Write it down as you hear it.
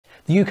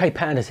The UK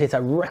pound has hit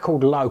a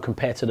record low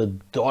compared to the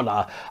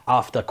dollar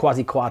after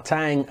Kwasi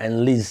Kwarteng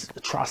and Liz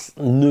Truss's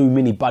new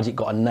mini budget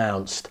got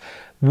announced.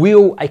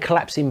 Will a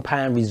collapsing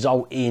pound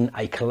result in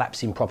a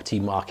collapsing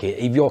property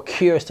market? If you're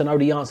curious to know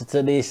the answer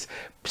to this,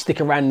 stick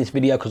around in this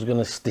video because we're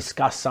going to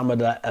discuss some of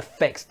the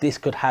effects this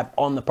could have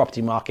on the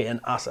property market and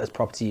us as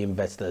property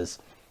investors.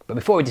 But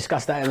before we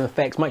discuss that and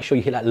effects, make sure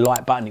you hit that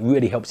like button. It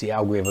really helps the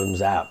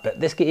algorithms out. But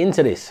let's get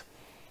into this.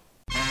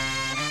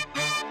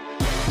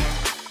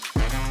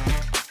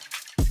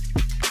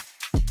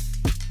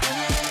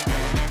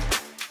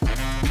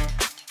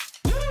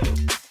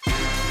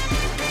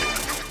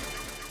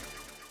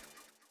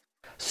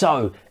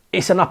 So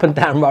it's an up and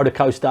down roller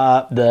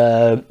coaster,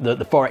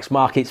 the forex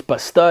markets, but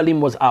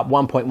sterling was up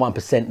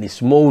 1.1%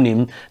 this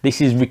morning.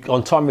 This is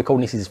on time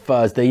recording, this is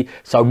Thursday.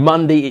 So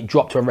Monday it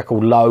dropped to a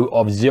record low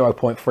of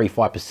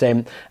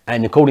 0.35%,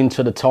 and according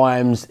to the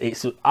Times,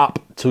 it's up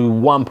to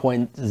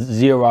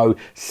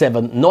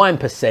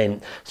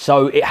 1.079%.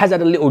 So it has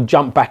had a little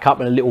jump back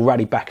up and a little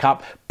rally back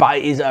up, but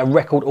it is a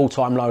record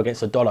all-time low against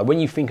the dollar. When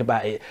you think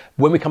about it,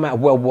 when we come out of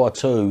World War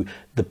II,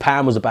 the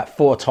pound was about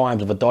 4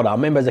 times of a dollar. I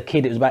remember as a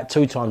kid, it was about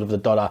 2 times of the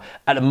dollar.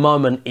 At the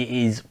moment, it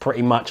is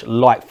pretty much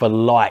like for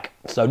like.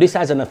 So this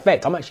has an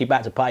effect. I'm actually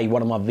about to pay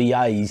one of my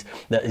VAs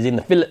that is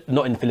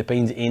not in the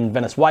Philippines, in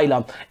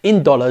Venezuela,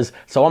 in dollars.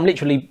 So I'm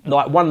literally,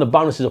 like, one of the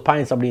bonuses of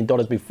paying somebody in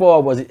dollars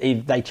before was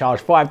if they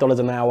charged $5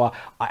 an hour,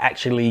 I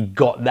actually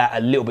got that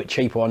a little bit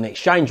cheaper on the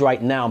exchange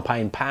rate. Now I'm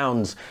paying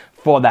pounds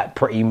for that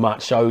pretty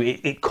much. So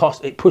it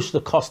pushed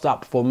the cost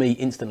up for me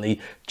instantly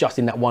just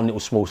in that one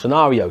little small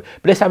scenario.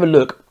 But let's have a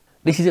look.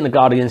 This is in the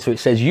Guardian, so it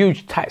says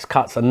huge tax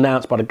cuts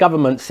announced by the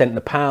government sent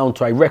the pound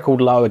to a record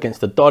low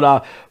against the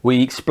dollar.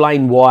 We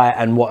explain why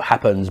and what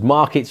happens.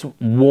 Markets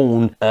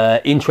warn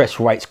interest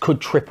rates could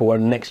triple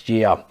next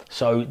year.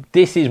 So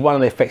this is one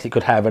of the effects it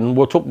could have, and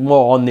we'll talk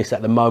more on this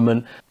at the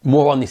moment.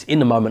 More on this in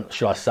the moment,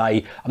 should I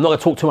say. I'm not going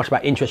to talk too much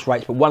about interest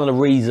rates, but one of the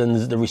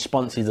reasons the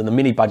responses and the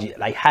mini budget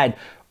they had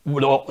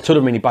to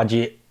the mini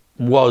budget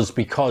was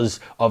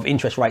because of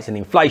interest rates and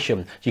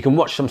inflation. So you can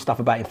watch some stuff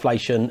about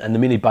inflation and the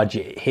mini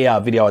budget here,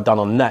 a video I've done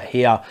on that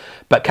here.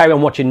 But carry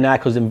on watching now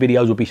because the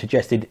videos will be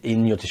suggested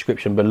in your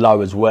description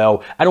below as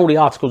well. And all the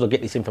articles I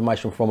get this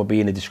information from will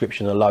be in the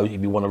description below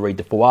if you want to read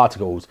the full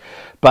articles.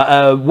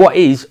 But what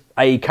is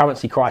a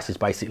currency crisis,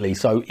 basically?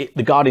 So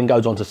the Guardian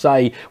goes on to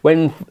say,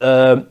 when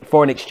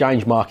foreign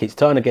exchange markets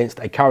turn against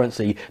a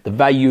currency, the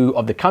value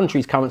of the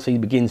country's currency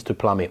begins to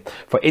plummet.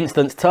 For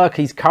instance,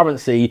 Turkey's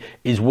currency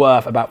is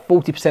worth about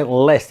 40%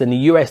 less than the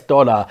US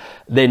dollar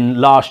than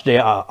last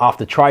year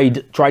after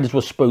traders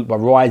were spooked by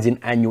rising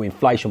annual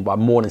inflation by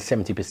more than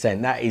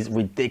 70%. That is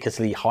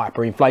ridiculously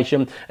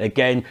hyperinflation,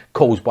 again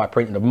caused by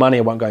printing of money.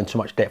 I won't go into too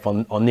much depth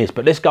on this,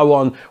 but let's go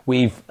on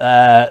with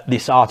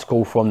this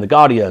article from the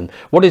Guardian.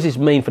 What does this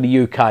mean for the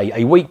UK?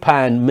 A weak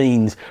pound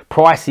means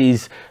price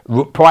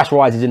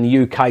rises in the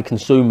UK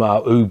consumer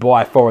who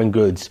buy foreign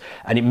goods,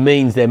 and it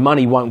means their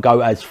money won't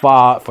go as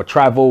far for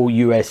travel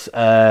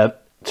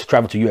to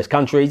travel to US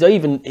countries, or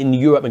even in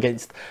Europe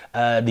against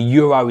the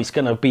euro. It's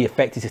going to be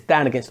affected. It's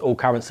down against all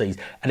currencies.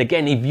 And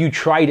again, if you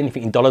trade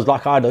anything in dollars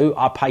like I do,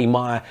 I pay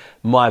my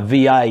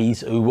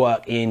VAs who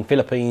work in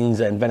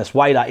Philippines and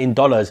Venezuela in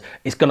dollars.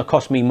 It's going to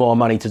cost me more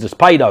money to just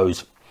pay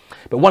those.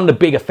 But one of the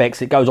big effects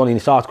it goes on in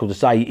this article to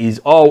say is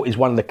oil is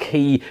one of the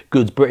key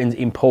goods Britain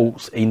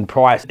imports in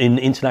price in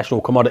international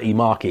commodity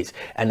markets,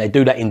 and they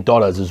do that in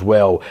dollars as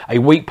well. A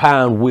weak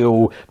pound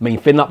will mean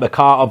filling up the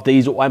car of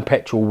diesel and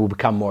petrol will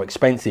become more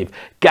expensive.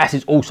 Gas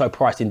is also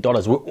priced in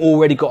dollars. We've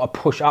already got a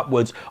push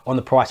upwards on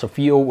the price of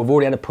fuel. We've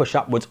already had a push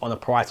upwards on the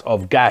price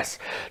of gas.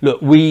 Look,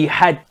 we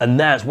had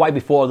announced way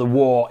before the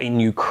war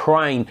in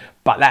Ukraine,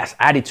 but that's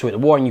added to it. The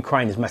war in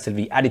Ukraine is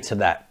massively added to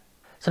that.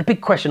 So the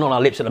big question on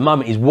our lips at the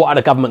moment is, what are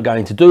the government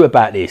going to do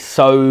about this?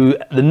 So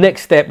the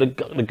next step, the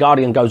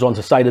Guardian goes on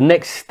to say, the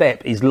next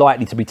step is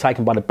likely to be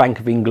taken by the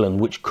Bank of England,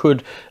 which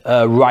could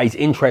raise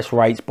interest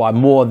rates by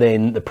more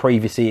than the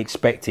previously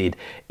expected.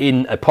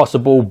 It's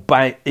possible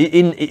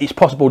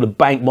the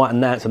bank might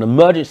announce an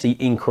emergency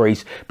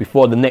increase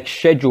before the next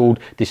scheduled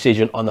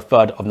decision on the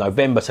 3rd of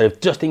November. So they've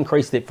just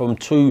increased it from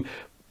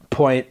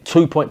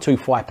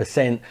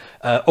 2.25%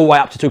 all the way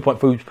up to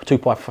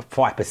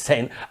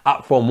 2.25%,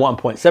 up from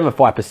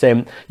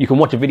 1.75%. You can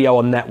watch a video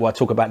on that where I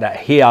talk about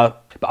that here.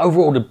 But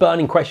overall, the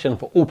burning question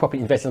for all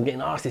property investors, I'm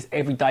getting asked this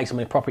every day, so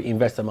I'm a property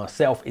investor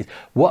myself, is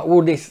what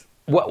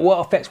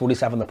effects will this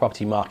have on the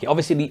property market?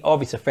 Obviously, the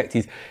obvious effect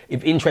is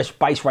if interest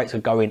base rates are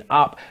going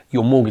up,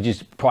 your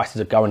mortgages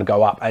prices are going to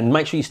go up. And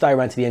make sure you stay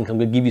around to the end. I'm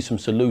going to give you some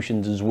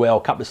solutions as well,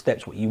 a couple of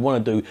steps what you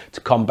want to do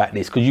to combat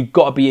this, because you've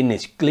got to be in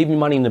this. Leaving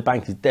money in the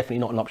bank is definitely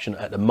not an option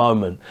at the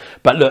moment.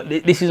 But look,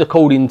 this is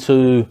according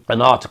to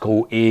an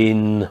article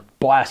in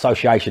Buy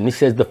Association. This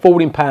says the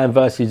falling pound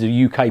versus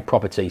the UK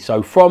property.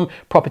 So from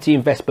property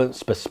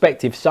investments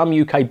perspective, some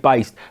UK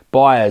based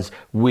buyers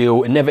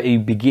will inevitably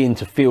begin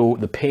to feel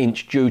the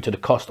pinch due to the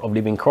cost of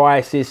living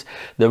crisis,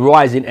 the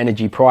rise in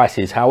energy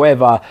prices.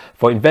 However,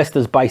 for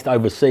investors based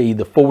overseas,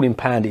 the falling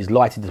pound is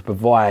likely to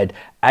provide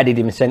added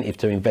incentive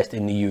to invest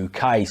in the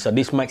UK. So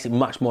this makes it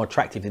much more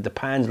attractive. If the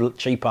pound's a lot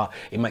cheaper,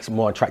 it makes it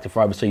more attractive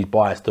for overseas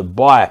buyers to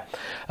buy.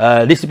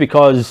 This is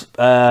because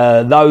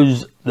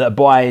those that are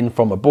buying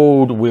from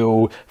abroad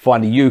will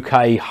find the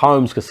UK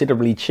homes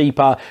considerably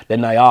cheaper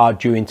than they are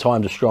during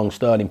times of strong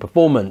sterling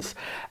performance.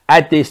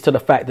 Add this to the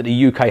fact that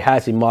the UK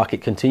housing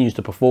market continues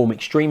to perform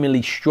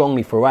extremely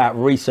strongly throughout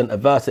recent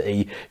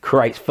adversity,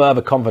 creates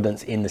further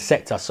confidence in the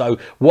sector. So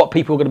what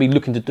people are going to be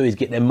looking to do is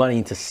get their money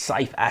into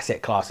safe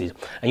asset classes.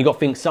 And you've got to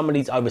think some of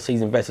these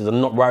overseas investors are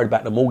not worried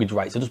about the mortgage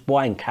rates. They're just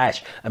buying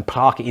cash and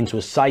park it into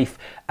a safe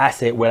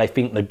asset where they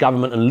think the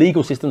government and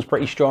legal system's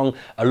pretty strong,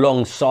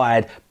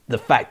 alongside the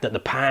fact that the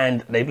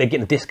pound, they're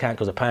getting a discount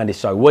because the pound is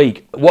so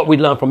weak. What we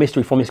learn from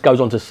history from this goes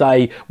on to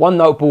say, one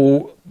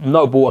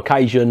notable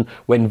occasion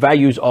when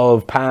values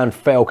of pound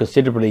fell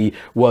considerably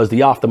was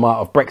the aftermath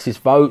of Brexit's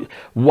vote.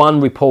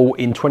 One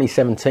report in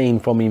 2017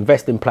 from the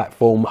investing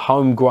platform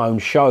Homegrown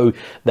showed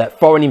that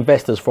foreign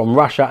investors from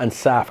Russia and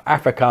South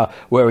Africa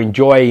were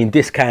enjoying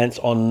discounts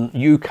on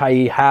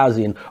UK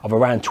housing of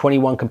around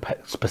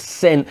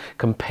 21%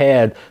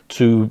 compared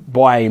to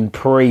buying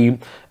pre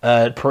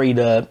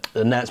the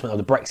announcement of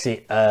the Brexit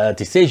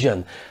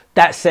decision.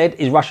 That said,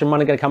 is Russian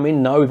money going to come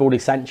in? No, with all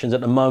these sanctions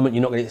at the moment,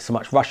 you're not going to get so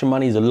much Russian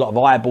money. There's a lot of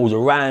eyeballs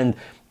around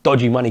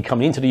dodgy money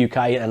coming into the UK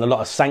and a lot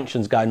of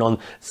sanctions going on.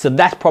 So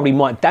that's probably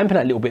might dampen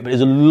that a little bit, but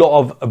there's a lot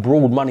of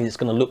abroad money that's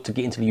going to look to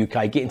get into the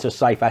UK, get into a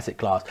safe asset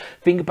class.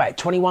 Think about it,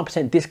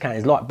 21% discount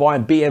is like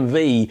buying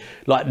BMW,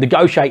 like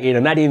negotiating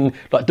and adding,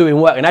 like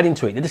doing work and adding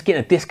to it. They're just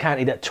getting a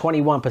discounted at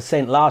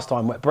 21% last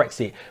time with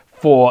Brexit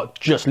for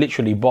just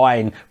literally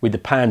buying with the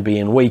pound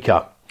being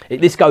weaker.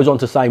 This goes on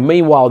to say,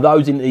 meanwhile,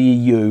 those in the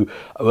EU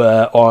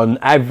were on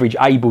average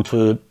able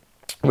to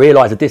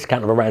realise a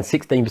discount of around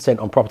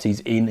 16% on properties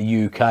in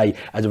the UK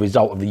as a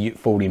result of the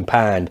falling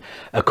pound.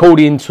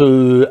 According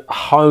to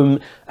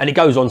and it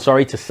goes on,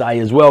 to say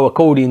as well,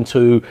 according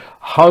to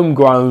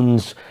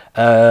Homegrown's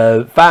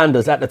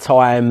founders at the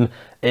time,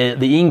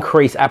 the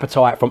increased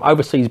appetite from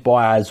overseas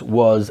buyers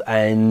was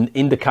an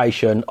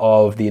indication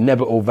of the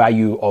inevitable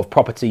value of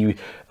property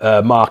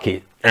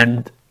market.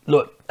 And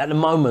look, at the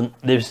moment,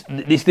 this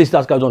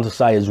does goes on to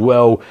say as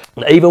well,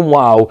 even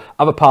while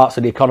other parts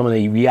of the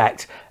economy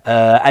react,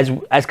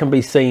 as can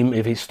be seen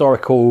with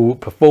historical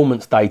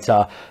performance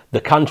data, the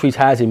country's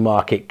housing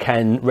market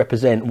can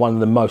represent one of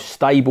the most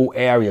stable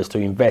areas to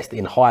invest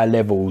in higher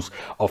levels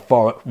of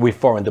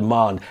foreign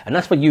demand. And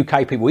that's for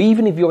UK people.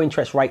 Even if your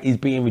interest rate is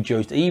being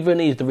reduced, even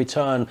if the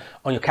return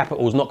on your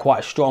capital is not quite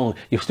as strong,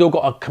 you've still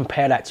got to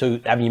compare that to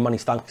having your money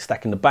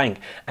stuck in the bank.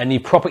 And the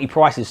property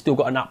prices still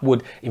got an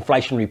upward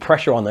inflationary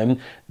pressure on them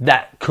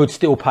that could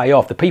still pay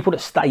off. The people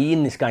that stay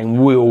in this game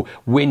will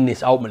win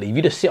this ultimately. If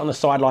you just sit on the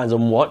sidelines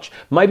and watch,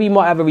 maybe you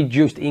might have a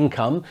reduced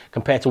income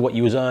compared to what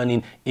you was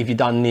earning if you'd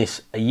done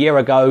this a year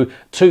ago,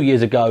 2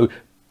 years ago,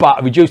 but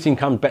a reduced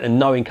income is better than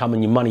no income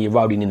and your money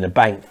eroding in the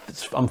bank.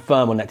 I'm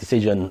firm on that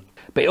decision.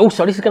 But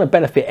also, this is going to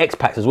benefit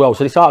expats as well.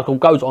 So this article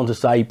goes on to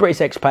say British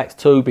expats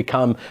too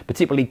become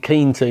particularly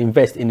keen to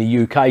invest in the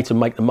UK to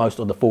make the most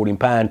of the falling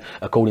pound,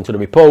 according to the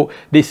report.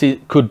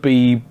 Could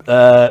be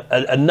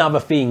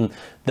another thing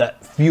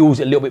that fuels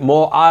it a little bit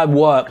more.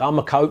 I'm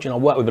a coach and I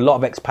work with a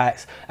lot of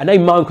expats, and they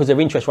moan because their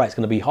interest rate is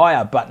going to be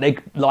higher. But they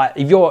like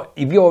if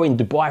you're in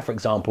Dubai, for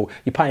example,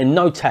 you're paying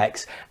no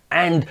tax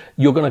and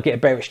you're going to get a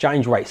better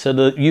exchange rate.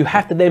 So you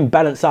have to then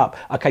balance up.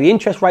 Okay, the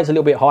interest rate's a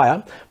little bit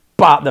higher,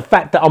 but the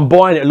fact that I'm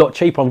buying it a lot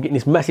cheaper, I'm getting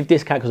this massive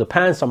discount because the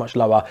pound's so much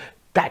lower,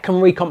 that can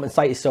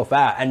recompensate itself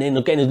out. And then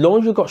again, as long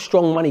as you've got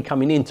strong money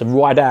coming in to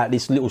ride out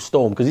this little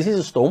storm, because this is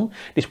a storm,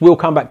 this will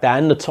come back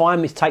down. The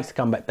time it takes to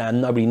come back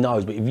down, nobody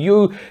knows. But if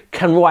you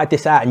can ride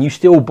this out and you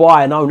still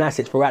buy and own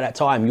assets throughout that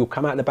time, you'll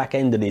come out the back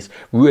end of this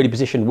really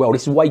positioned well.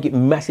 This is why you get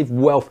massive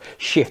wealth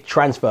shift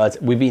transfers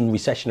within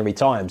recessionary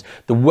times.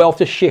 The wealth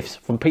just shifts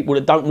from people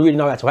that don't really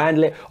know how to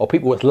handle it, or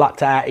people that's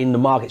lucked out in the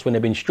markets when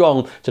they've been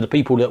strong, to the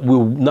people that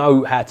will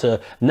know how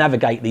to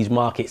navigate these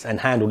markets and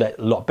handle that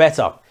a lot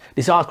better.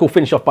 This article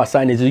finished off by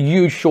saying there's a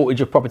huge shortage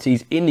of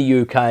properties in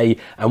the UK,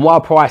 and while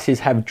prices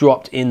have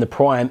dropped in the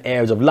prime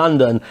areas of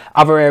London,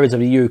 other areas of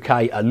the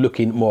UK are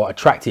looking more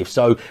attractive.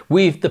 So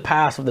with the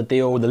pass of the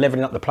deal, the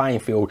levelling up the playing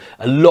field,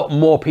 a lot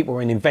more people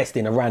are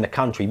investing around the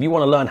country. If you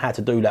want to learn how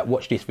to do that,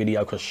 watch this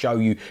video because I'll show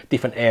you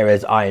different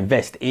areas I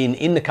invest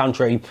in the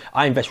country.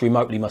 I invest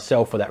remotely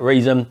myself for that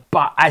reason.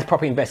 But as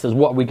property investors,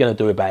 what are we going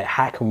to do about it?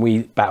 How can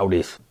we battle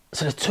this?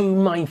 So there's two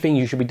main things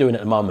you should be doing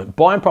at the moment.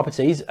 Buying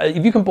properties.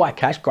 If you can buy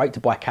cash, great to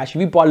buy cash. If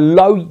you buy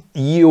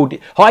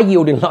high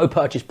yielding, low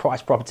purchase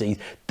price properties,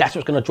 that's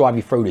what's going to drive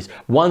you through this.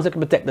 Ones that can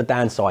protect the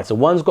downside. So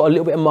one's got a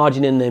little bit of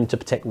margin in them to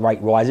protect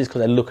rate rises because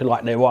they're looking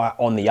like they're right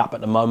on the up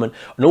at the moment.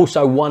 And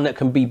also one that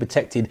can be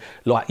protected,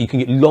 like you can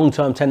get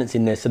long-term tenants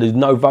in there. So there's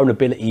no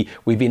vulnerability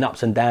within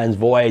ups and downs,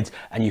 voids,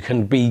 and you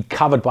can be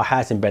covered by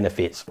housing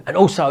benefits. And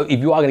also,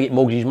 if you are going to get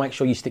mortgages, make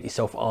sure you stick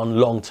yourself on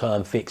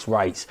long-term fixed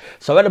rates.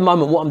 So at the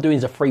moment, what I'm doing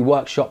is a free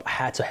workshop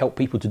how to help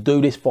people to do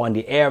this, find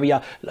the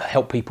area,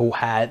 help people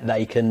how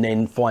they can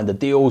then find the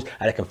deals,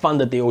 how they can fund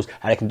the deals,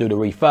 how they can do the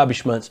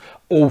refurbishments,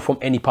 all from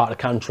any part of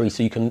the country.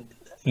 So you can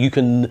you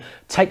can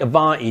take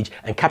advantage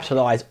and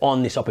capitalize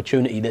on this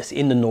opportunity that's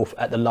in the north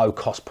at the low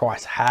cost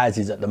price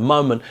houses at the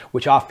moment,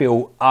 which I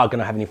feel are going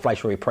to have an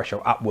inflationary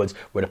pressure upwards,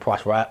 where the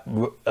price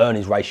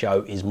earnings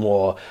ratio is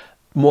more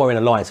in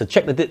a line. So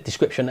check the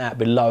description out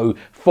below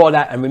for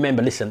that. And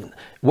remember, listen,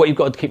 what you've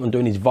got to keep on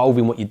doing is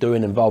evolving what you're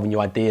doing, evolving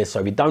your ideas. So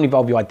if you don't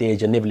evolve your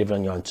ideas, you're never living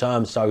on your own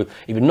terms. So if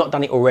you've not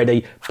done it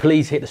already,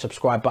 please hit the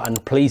subscribe button,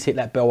 please hit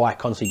that bell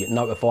icon so you get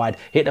notified.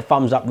 Hit the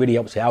thumbs up, really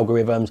helps the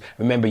algorithms.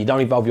 Remember, you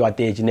don't evolve your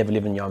ideas, you never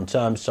live on your own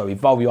terms. So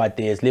evolve your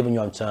ideas, live on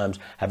your own terms,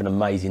 have an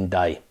amazing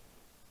day.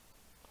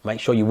 Make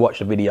sure you watch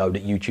the video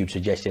that YouTube's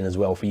suggesting as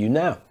well for you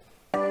now.